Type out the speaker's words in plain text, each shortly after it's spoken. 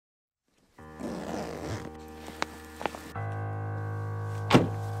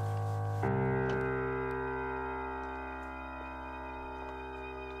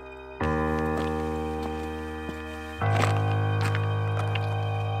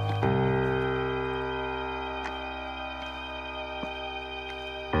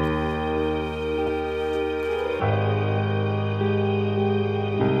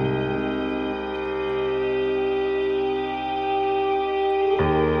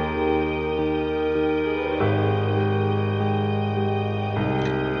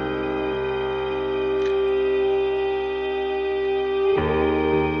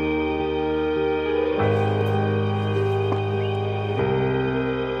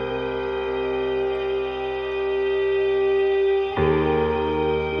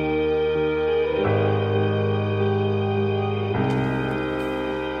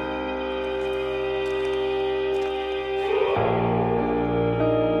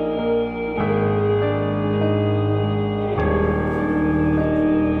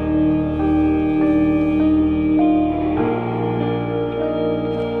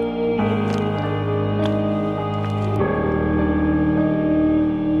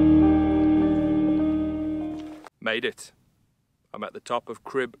Made it. I'm at the top of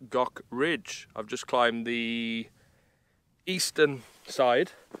Crib Goch Ridge. I've just climbed the eastern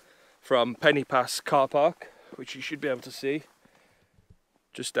side from Penny Pass car park, which you should be able to see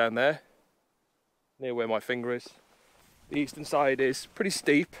just down there, near where my finger is. The eastern side is pretty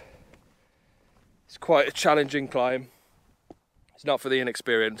steep. It's quite a challenging climb. It's not for the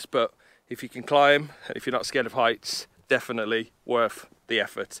inexperienced, but if you can climb, and if you're not scared of heights, definitely worth the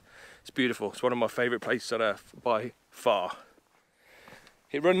effort. It's beautiful. It's one of my favourite places on earth by far.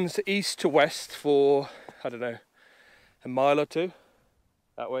 It runs east to west for, I don't know, a mile or two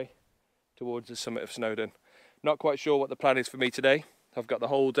that way towards the summit of Snowdon. Not quite sure what the plan is for me today. I've got the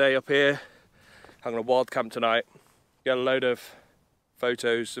whole day up here. I'm going to wild camp tonight, get a load of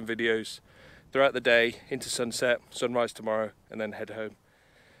photos and videos throughout the day into sunset, sunrise tomorrow, and then head home.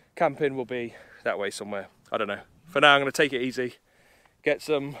 Camping will be that way somewhere. I don't know. For now, I'm going to take it easy, get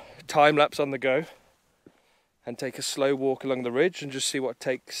some time lapse on the go, and take a slow walk along the ridge and just see what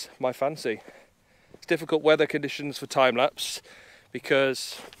takes my fancy. It's difficult weather conditions for time lapse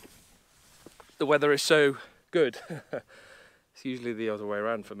because the weather is so good. It's usually the other way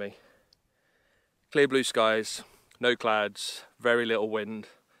around for me. Clear blue skies, no clouds, very little wind.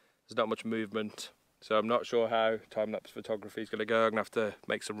 There's not much movement, so I'm not sure how time lapse photography is going to go. I'm going to have to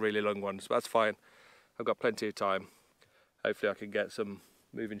make some really long ones, but that's fine. I've got plenty of time. Hopefully I can get some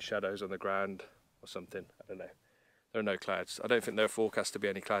moving shadows on the ground or something. I don't know. There are no clouds. I don't think there are forecast to be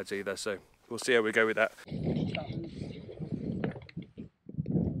any clouds either, so we'll see how we go with that.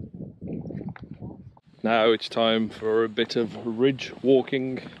 Now it's time for a bit of ridge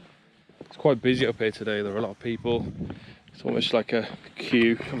walking. It's quite busy up here today. There are a lot of people. It's almost like a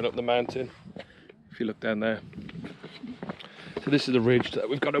queue coming up the mountain, if you look down there. So this is the ridge that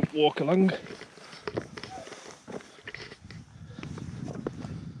we've got to walk along.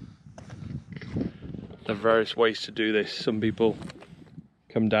 There are various ways to do this. Some people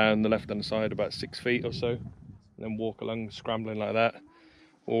come down the left-hand side about 6 feet or so, and then walk along scrambling like that.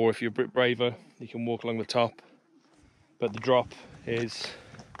 Or if you're a bit braver, you can walk along the top. But the drop is,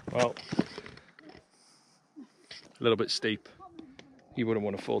 well, a little bit steep. You wouldn't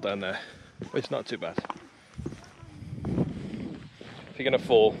want to fall down there, but it's not too bad. If you're going to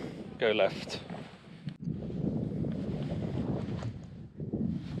fall, go left.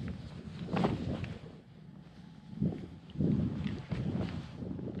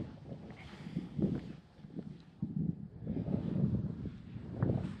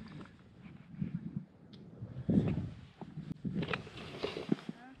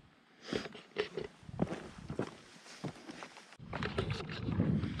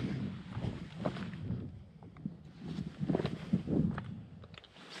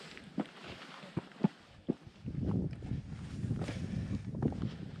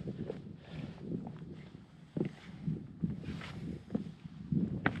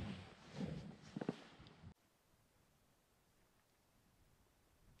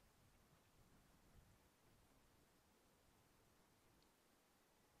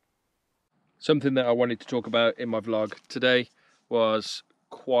 Something that I wanted to talk about in my vlog today was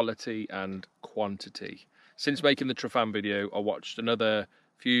quality and quantity. Since making the Trafan video, I watched another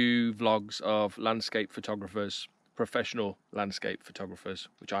few vlogs of landscape photographers, professional landscape photographers,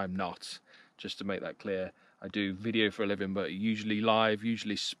 which I am not, just to make that clear. I do video for a living, but usually live,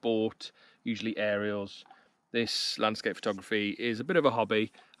 usually sport, usually aerials. This landscape photography is a bit of a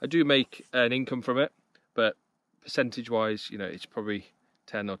hobby. I do make an income from it, but percentage-wise, you know, it's probably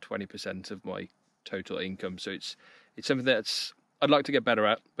 10 or 20% of my total income. So it's something that's I'd like to get better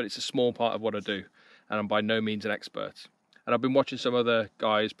at, but it's a small part of what I do, and I'm by no means an expert. And I've been watching some other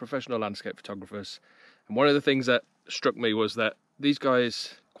guys, professional landscape photographers, and one of the things that struck me was that these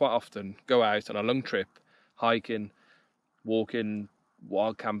guys quite often go out on a long trip, hiking, walking,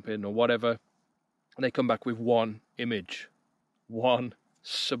 wild camping or whatever, and they come back with one image, one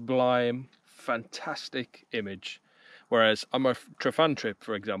sublime, fantastic image. Whereas on my Trafan trip,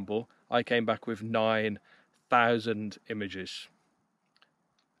 for example, I came back with 9,000 images.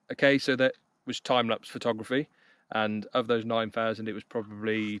 Okay, so that was time-lapse photography, and of those 9,000, it was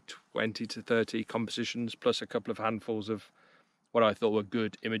probably 20 to 30 compositions, plus a couple of handfuls of what I thought were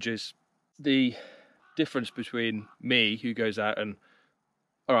good images. The difference between me, who goes out and,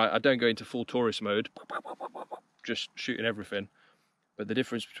 all right, I don't go into full tourist mode, just shooting everything, but the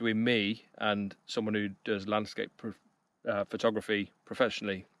difference between me and someone who does landscape photography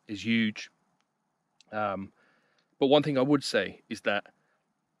professionally is huge. But one thing I would say is that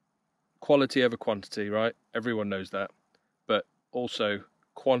quality over quantity, right? Everyone knows that. But also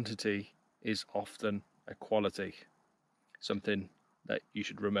quantity is often a quality. Something that you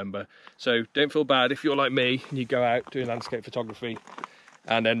should remember. So don't feel bad if you're like me and you go out doing landscape photography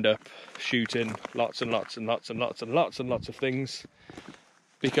and end up shooting lots and lots and lots and lots and lots and lots of things,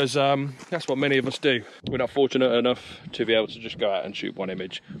 because that's what many of us do. We're not fortunate enough to be able to just go out and shoot one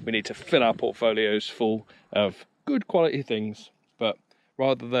image. We need to fill our portfolios full of good quality things. But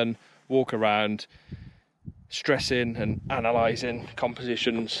rather than walk around stressing and analysing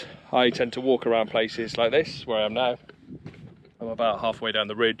compositions, I tend to walk around places like this, where I am now. I'm about halfway down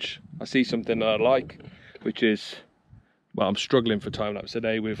the ridge. I see something that I like, which is, well, I'm struggling for time lapse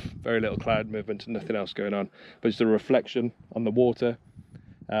today with very little cloud movement and nothing else going on, but it's the reflection on the water,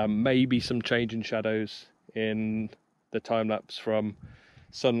 maybe some change in shadows in the time lapse from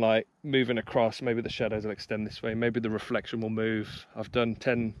sunlight moving across. Maybe the shadows will extend this way, maybe the reflection will move. I've done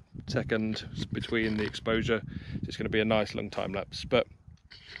 10 seconds between the exposure. It's going to be a nice long time lapse, but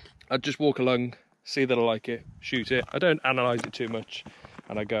I just walk along, see that I like it, shoot it. I don't analyze it too much,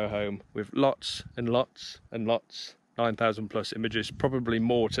 and I go home with lots and lots and lots, 9,000 plus images, probably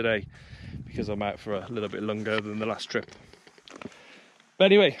more today because I'm out for a little bit longer than the last trip. But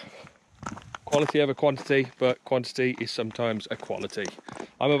anyway, quality over quantity, but quantity is sometimes a quality.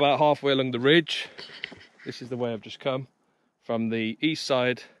 I'm about halfway along the ridge. This is the way I've just come from the east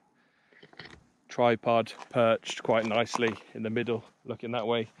side. Tripod perched quite nicely in the middle, looking that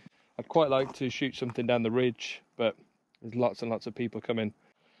way. I'd quite like to shoot something down the ridge, but there's lots and lots of people coming.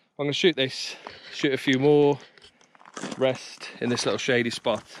 I'm going to shoot this, shoot a few more, rest in this little shady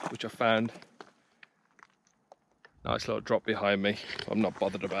spot, which I found. Nice little drop behind me. I'm not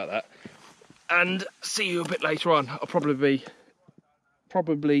bothered about that. And see you a bit later on. I'll probably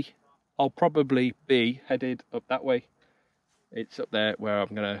be headed up that way. It's up there where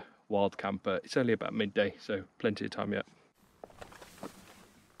I'm gonna wild camp, but it's only about midday, so plenty of time yet.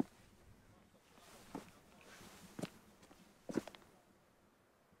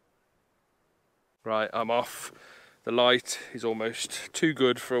 Right, I'm off. The light is almost too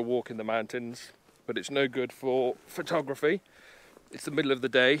good for a walk in the mountains, but it's no good for photography. It's the middle of the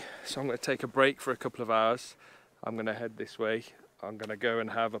day, so I'm going to take a break for a couple of hours. I'm going to head this way. I'm going to go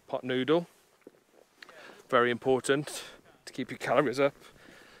and have a pot noodle. Very important to keep your calories up.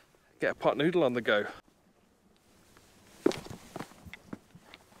 Get a pot noodle on the go.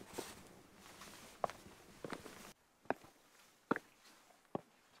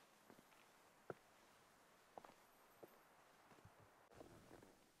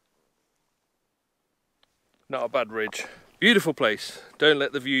 Not a bad ridge. Beautiful place. Don't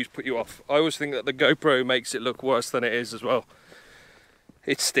let the views put you off. I always think that the GoPro makes it look worse than it is as well.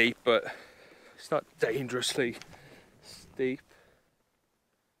 It's steep, but it's not dangerously steep.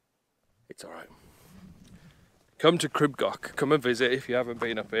 It's alright. Come to Crib Goch. Come and visit if you haven't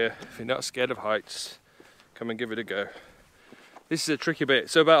been up here. If you're not scared of heights, come and give it a go. This is a tricky bit.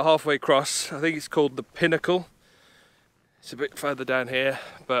 So about halfway across, I think it's called the Pinnacle. It's a bit further down here,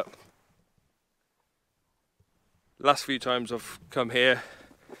 but last few times I've come here,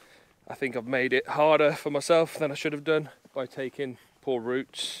 I think I've made it harder for myself than I should have done by taking poor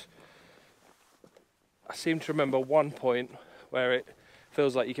routes. I seem to remember one point where it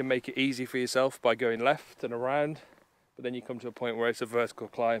feels like you can make it easy for yourself by going left and around, but then you come to a point where it's a vertical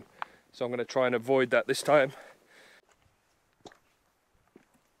climb. So I'm going to try and avoid that this time.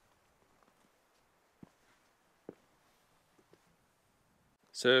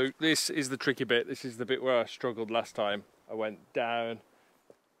 So this is the tricky bit. This is the bit where I struggled last time. I went down,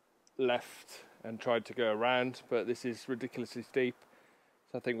 left and tried to go around, but this is ridiculously steep.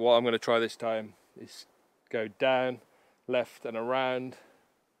 So I think what I'm going to try this time is go down, left and around,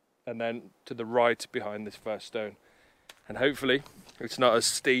 and then to the right behind this first stone. And hopefully it's not as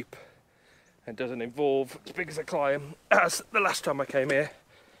steep and doesn't involve as big as a climb as the last time I came here,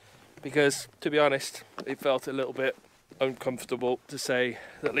 because to be honest, it felt a little bit uncomfortable to say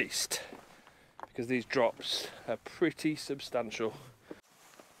the least, because these drops are pretty substantial.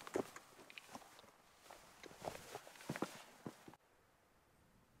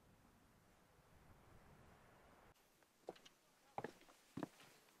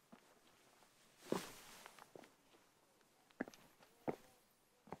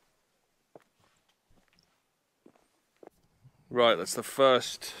 Right, that's the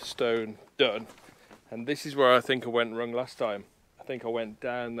first stone done. And this is where I think I went wrong last time. I think I went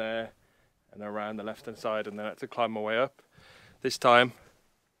down there and around the left hand side and then I had to climb my way up. This time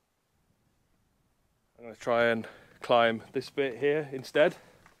I'm going to try and climb this bit here instead.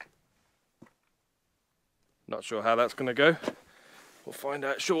 Not sure how that's going to go. We'll find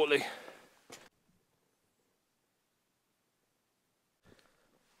out shortly.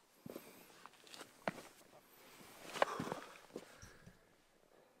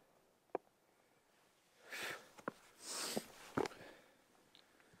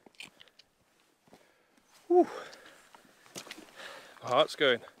 Whew. My heart's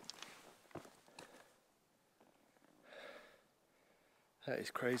going. That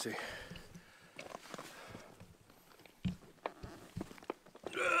is crazy.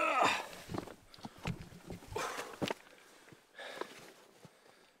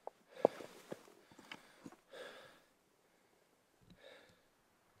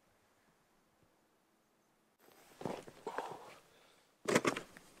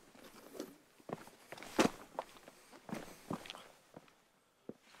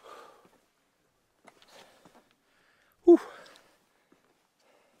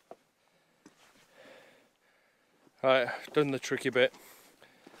 Right, I've done the tricky bit.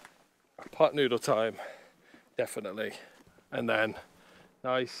 Pot noodle time, definitely. And then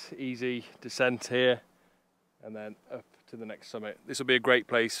nice, easy descent here, and then up to the next summit. This will be a great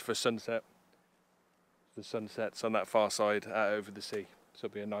place for sunset. The sun sets on that far side out over the sea. So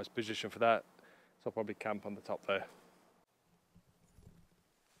it'll be a nice position for that. So I'll probably camp on the top there.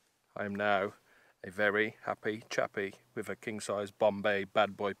 I am now a very happy chappy with a king-size Bombay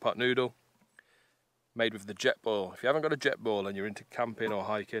bad boy pot noodle made with the jet ball. If you haven't got a jet ball and you're into camping or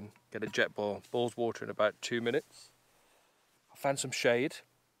hiking, get a jet ball. Boils water in about 2 minutes. I found some shade.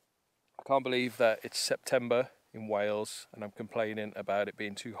 I can't believe that it's September in Wales and I'm complaining about it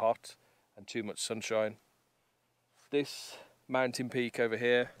being too hot and too much sunshine. This mountain peak over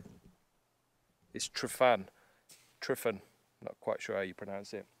here is Tryfan, not quite sure how you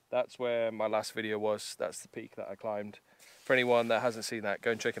pronounce it. That's where my last video was. That's the peak that I climbed. For anyone that hasn't seen that,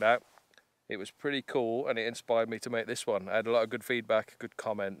 go and check it out. It was pretty cool and it inspired me to make this one. I had a lot of good feedback, good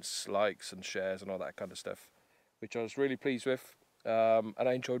comments, likes and shares and all that kind of stuff, which I was really pleased with. And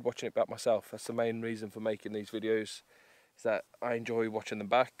I enjoyed watching it back myself. That's the main reason for making these videos, is that I enjoy watching them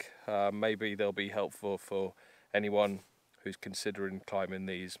back. Maybe they'll be helpful for anyone who's considering climbing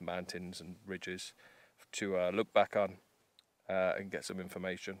these mountains and ridges to look back on and get some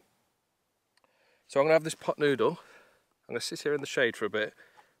information. So I'm going to have this pot noodle. I'm going to sit here in the shade for a bit,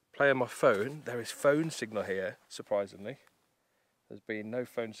 play on my phone. There is phone signal here, surprisingly. There's been no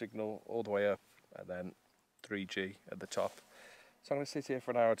phone signal all the way up, and then 3G at the top. So I'm going to sit here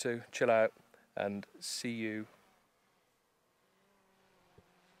for an hour or two, chill out, and see you.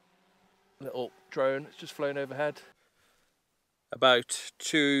 Little drone that's just flown overhead. About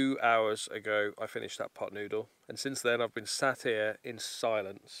 2 hours ago I finished that pot noodle, and since then I've been sat here in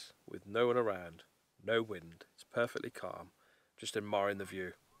silence with no one around, no wind, it's perfectly calm, just admiring the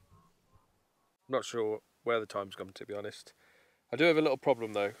view. I'm not sure where the time's gone, to be honest. I do have a little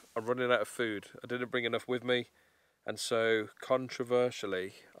problem though. I'm running out of food. I didn't bring enough with me, and so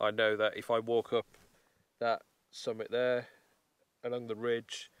controversially I know that if I walk up that summit there along the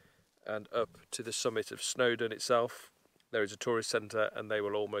ridge and up to the summit of Snowdon itself, there is a tourist centre and they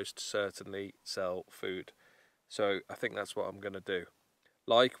will almost certainly sell food. So I think that's what I'm going to do.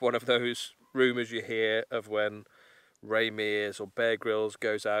 Like one of those rumours you hear of when Ray Mears or Bear Grylls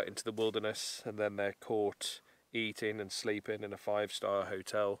goes out into the wilderness and then they're caught eating and sleeping in a 5-star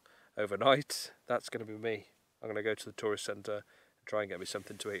hotel overnight. That's going to be me. I'm going to go to the tourist centre and try and get me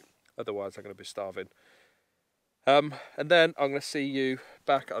something to eat. Otherwise I'm going to be starving. And then I'm going to see you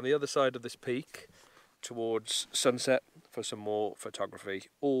back on the other side of this peak towards sunset for some more photography,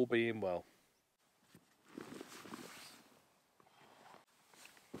 all being well.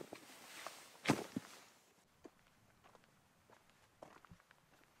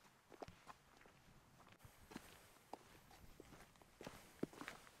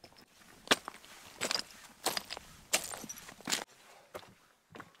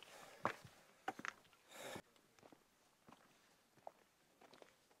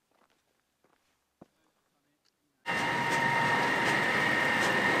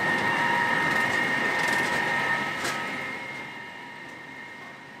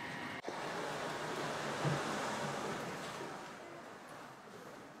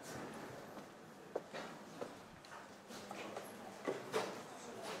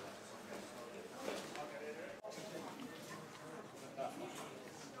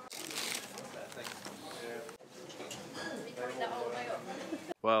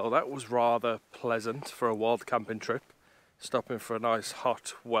 Well, that was rather pleasant for a wild camping trip, stopping for a nice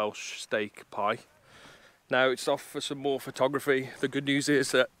hot Welsh steak pie. Now it's off for some more photography. The good news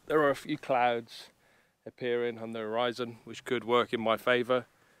is that there are a few clouds appearing on the horizon, which could work in my favour.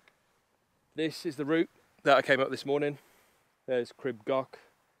 This is the route that I came up this morning. There's Crib Goch,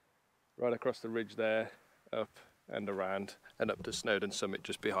 right across the ridge there, up and around, and up to Snowdon Summit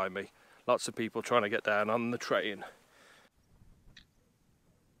just behind me. Lots of people trying to get down on the train.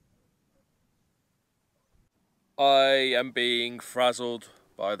 I am being frazzled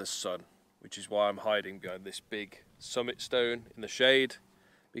by the sun. We which is why I'm hiding behind this big summit stone in the shade,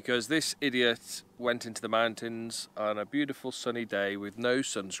 because this idiot went into the mountains on a beautiful sunny day with no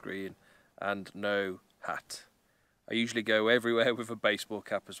sunscreen and no hat. I usually go everywhere with a baseball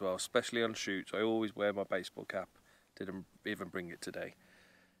cap as well, especially on shoots. I always wear my baseball cap. Didn't even bring it today.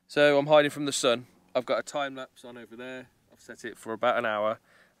 So I'm hiding from the sun. I've got a time lapse on over there. I've set it for about an hour,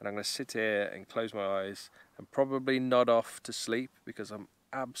 and I'm going to sit here and close my eyes and probably nod off to sleep because I'm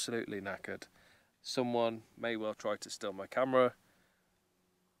absolutely knackered. Someone may well try to steal my camera.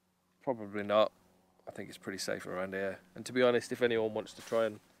 Probably not. I think it's pretty safe around here. And to be honest, if anyone wants to try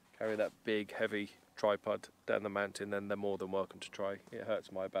and carry that big, heavy tripod down the mountain, then they're more than welcome to try. It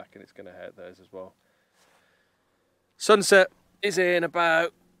hurts my back and it's going to hurt theirs as well. Sunset is in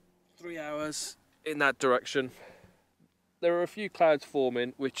about 3 hours in that direction. There are a few clouds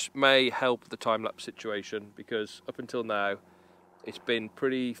forming which may help the time-lapse situation, because up until now it's been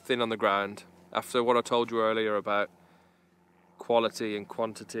pretty thin on the ground. After what I told you earlier about quality and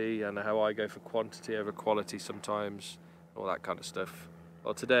quantity and how I go for quantity over quality sometimes, all that kind of stuff.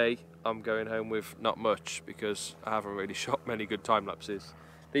 Well, today I'm going home with not much because I haven't really shot many good time lapses.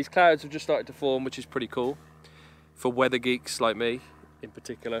 These clouds have just started to form, which is pretty cool. For weather geeks like me in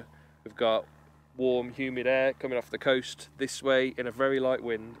particular, we've got warm, humid air coming off the coast this way in a very light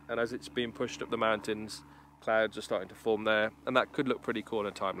wind, and as it's being pushed up the mountains, clouds are starting to form there, and that could look pretty cool in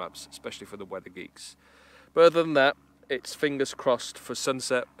a time lapse, especially for the weather geeks. But other than that, it's fingers crossed for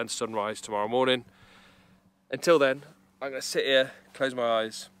sunset and sunrise tomorrow morning. Until then, I'm going to sit here, close my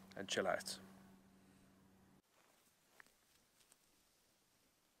eyes and chill out.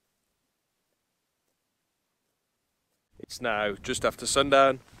 It's now just after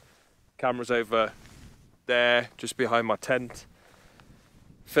sundown. Camera's over there, just behind my tent,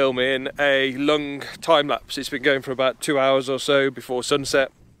 filming a long time lapse. It's been going for about 2 hours or so before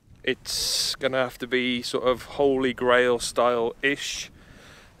sunset. It's going to have to be sort of Holy Grail style-ish.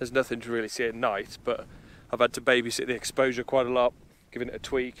 There's nothing to really see at night, but I've had to babysit the exposure quite a lot, giving it a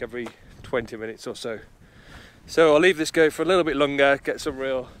tweak every 20 minutes or so. So I'll leave this go for a little bit longer, get some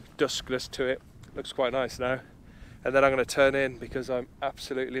real duskness to it. Looks quite nice now. And then I'm going to turn in because I'm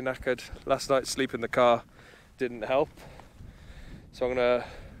absolutely knackered. Last night's sleep in the car didn't help. So I'm going to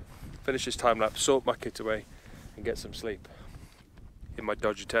finish this time lapse, sort my kit away and get some sleep in my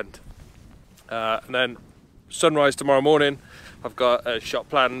dodgy tent. And then sunrise tomorrow morning, I've got a shot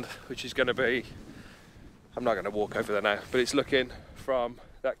planned, which is going to be, I'm not going to walk over there now, but it's looking from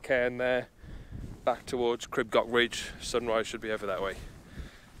that cairn there back towards Crib Goch Ridge. Sunrise should be over that way.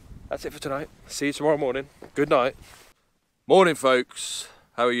 That's it for tonight. See you tomorrow morning. Good night. Morning, folks.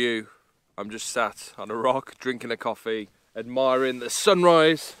 How are you? I'm just sat on a rock drinking a coffee, admiring the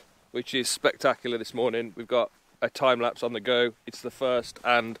sunrise, which is spectacular this morning. We've got a time lapse on the go. It's the first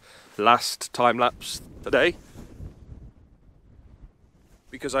and last time lapse today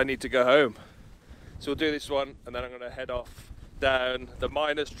because I need to go home. So we'll do this one and then I'm going to head off down the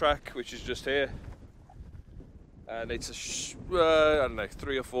miners track, which is just here. And it's a, I don't know,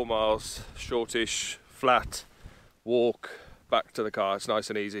 3 or 4 miles, shortish, flat walk back to the car. It's nice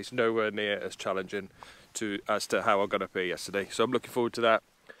and easy. It's nowhere near as challenging as to how I got up here yesterday. So I'm looking forward to that.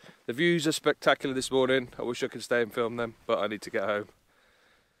 The views are spectacular this morning. I wish I could stay and film them, but I need to get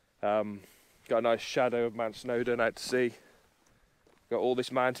home. Got a nice shadow of Mount Snowdon out to sea. Got all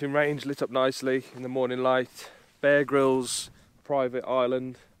this mountain range lit up nicely in the morning light. Bear Grylls private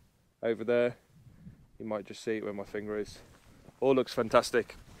island over there. You might just see it where my finger is. All looks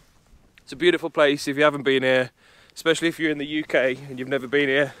fantastic. It's a beautiful place. If you haven't been here, especially if you're in the UK and you've never been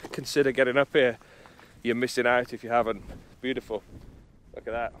here, consider getting up here. You're missing out if you haven't. Beautiful. Look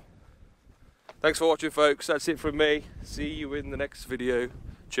at that. Thanks for watching, folks. That's it from me. See you in the next video.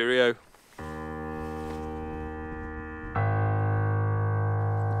 Cheerio.